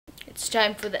It's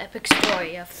time for the epic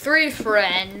story of three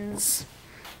friends: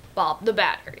 Bob the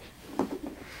Battery,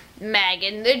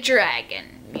 Megan the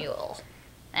Dragon Mule,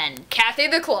 and Cathy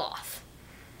the Cloth.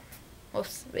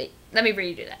 Oops, wait, let me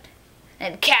redo that.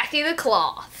 And Cathy the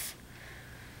Cloth.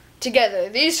 Together,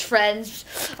 these friends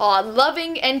are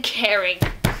loving and caring,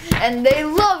 and they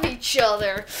love each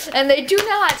other, and they do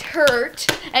not hurt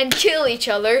and kill each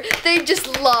other. They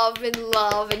just love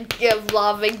and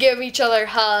give each other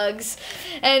hugs,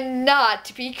 and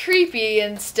not be creepy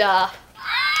and stuff.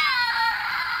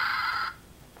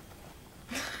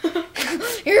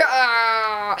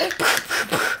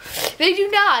 They do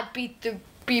not beat the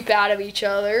beep out of each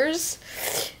other's.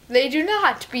 They do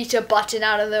not beat a button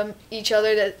out of each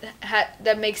other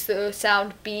that makes the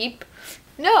sound beep.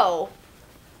 No.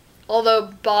 Although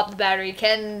Bob the Battery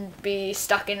can be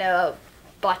stuck in a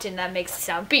button that makes the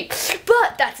sound beep.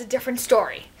 But that's a different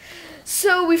story.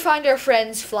 So we find our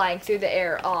friends flying through the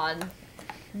air on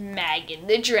Megan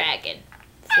the Dragon.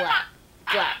 Flap,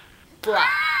 flap, flap,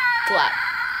 flap,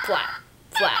 flap,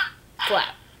 flap,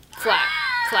 flap, flap,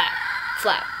 flap,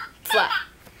 flap, flap.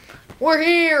 We're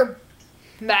here,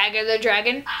 Megan the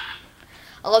Dragon.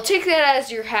 I'll take that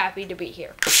as you're happy to be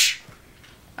here.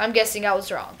 I'm guessing I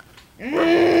was wrong.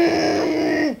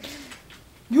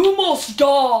 You must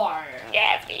die!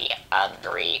 Cathy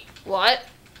hungry. What?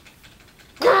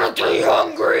 Cathy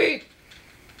hungry!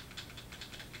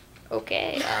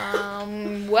 Okay,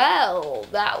 well,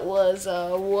 that was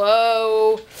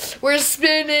whoa. We're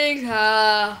spinning,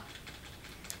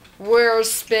 we're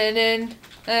spinning.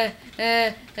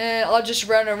 I'll just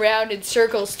run around in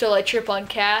circles till I trip on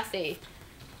Cathy.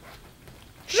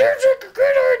 Seems like a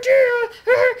good idea.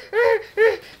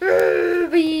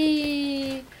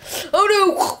 Oh no!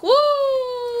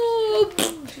 Whoa!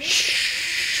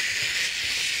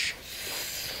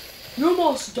 You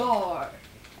must die.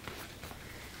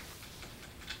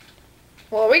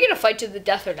 Well, are we gonna fight to the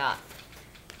death or not?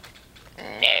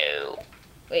 No.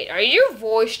 Wait, are your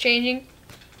voice changing?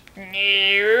 No.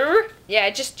 Yeah,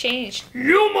 it just changed.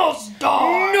 You must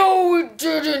die. No, it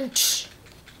didn't.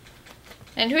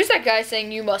 And who's that guy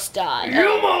saying you must die?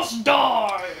 You must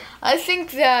die. I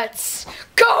think that's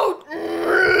Goat.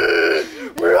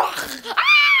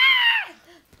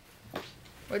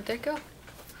 Where'd that go?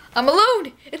 I'm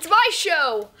alone. It's my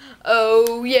show.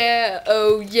 Oh yeah,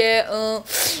 oh yeah.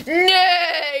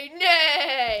 Nay,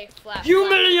 nay. Flap,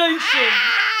 Humiliation. flap.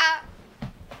 Ah!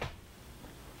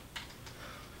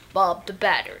 Bob the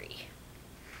Battery.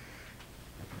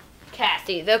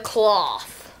 Cathy the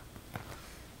Cloth.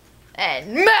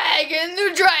 And Megan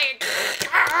the Dragon.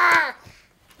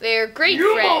 They are great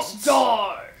You friends. must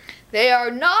die. They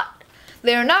are not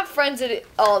friends at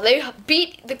all. They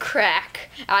beat the crack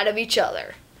out of each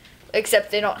other.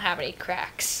 Except they don't have any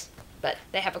cracks. But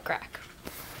they have a crack.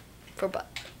 For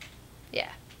butt.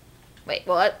 Yeah. Wait,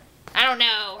 what? I don't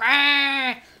know.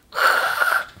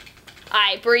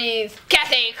 I breathe.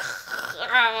 Cathy.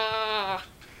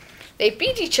 They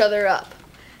beat each other up.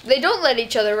 They don't let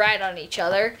each other ride on each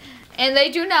other. And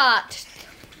they do not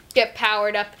get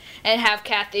powered up and have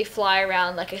Cathy fly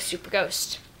around like a super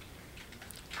ghost.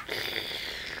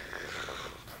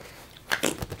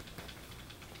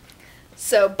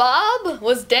 So Bob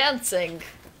was dancing.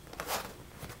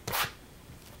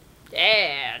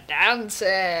 Yeah,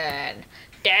 dancing.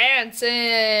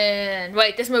 Dancing.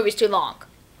 Wait, this movie's too long.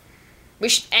 We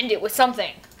should end it with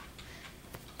something.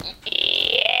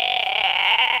 Yeah.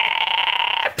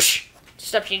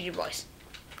 Stop changing your voice.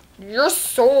 Your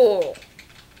soul.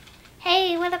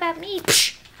 Hey, what about me?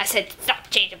 I said stop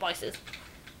changing voices.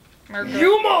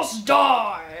 You must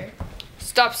die.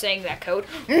 Stop saying that code.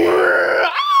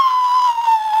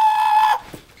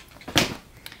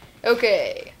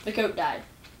 Okay. The goat died.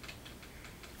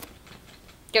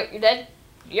 Yo, you're dead?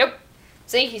 Yep.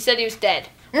 See, he said he was dead.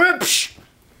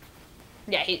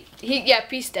 Yeah, yeah,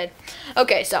 Pete's dead.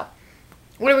 Okay, so,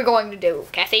 what are we going to do,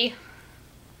 Cathy?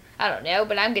 I don't know,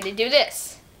 but I'm gonna do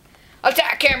this.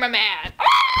 Attack, cameraman!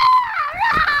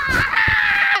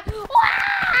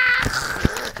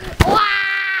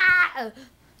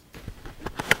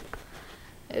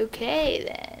 Okay,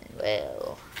 then.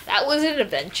 Well, that was an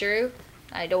adventure.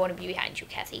 I don't want to be behind you,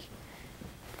 Cathy.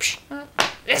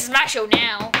 This is my show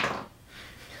now.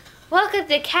 Welcome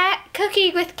to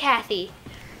Cooking with Cathy.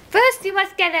 First, you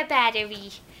must get a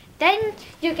battery. Then,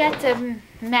 you get a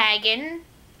Megan,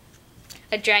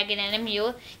 a dragon and a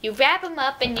mule. You wrap them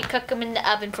up and you cook them in the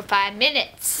oven for 5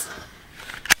 minutes.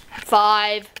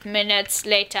 5 minutes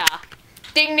later.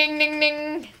 Ding, ding, ding,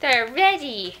 ding. They're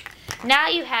ready. Now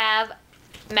you have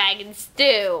Megan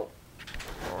stew.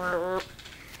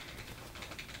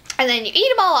 And then you eat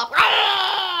them all up.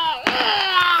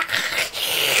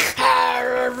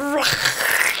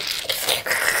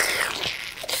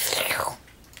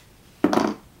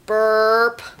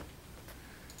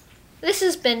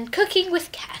 been cooking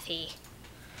with Cathy.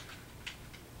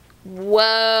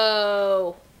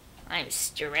 Whoa. I'm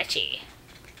stretchy.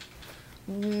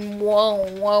 Whoa,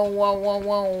 whoa, whoa, whoa,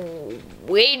 whoa.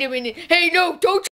 Wait a minute. Hey, no, don't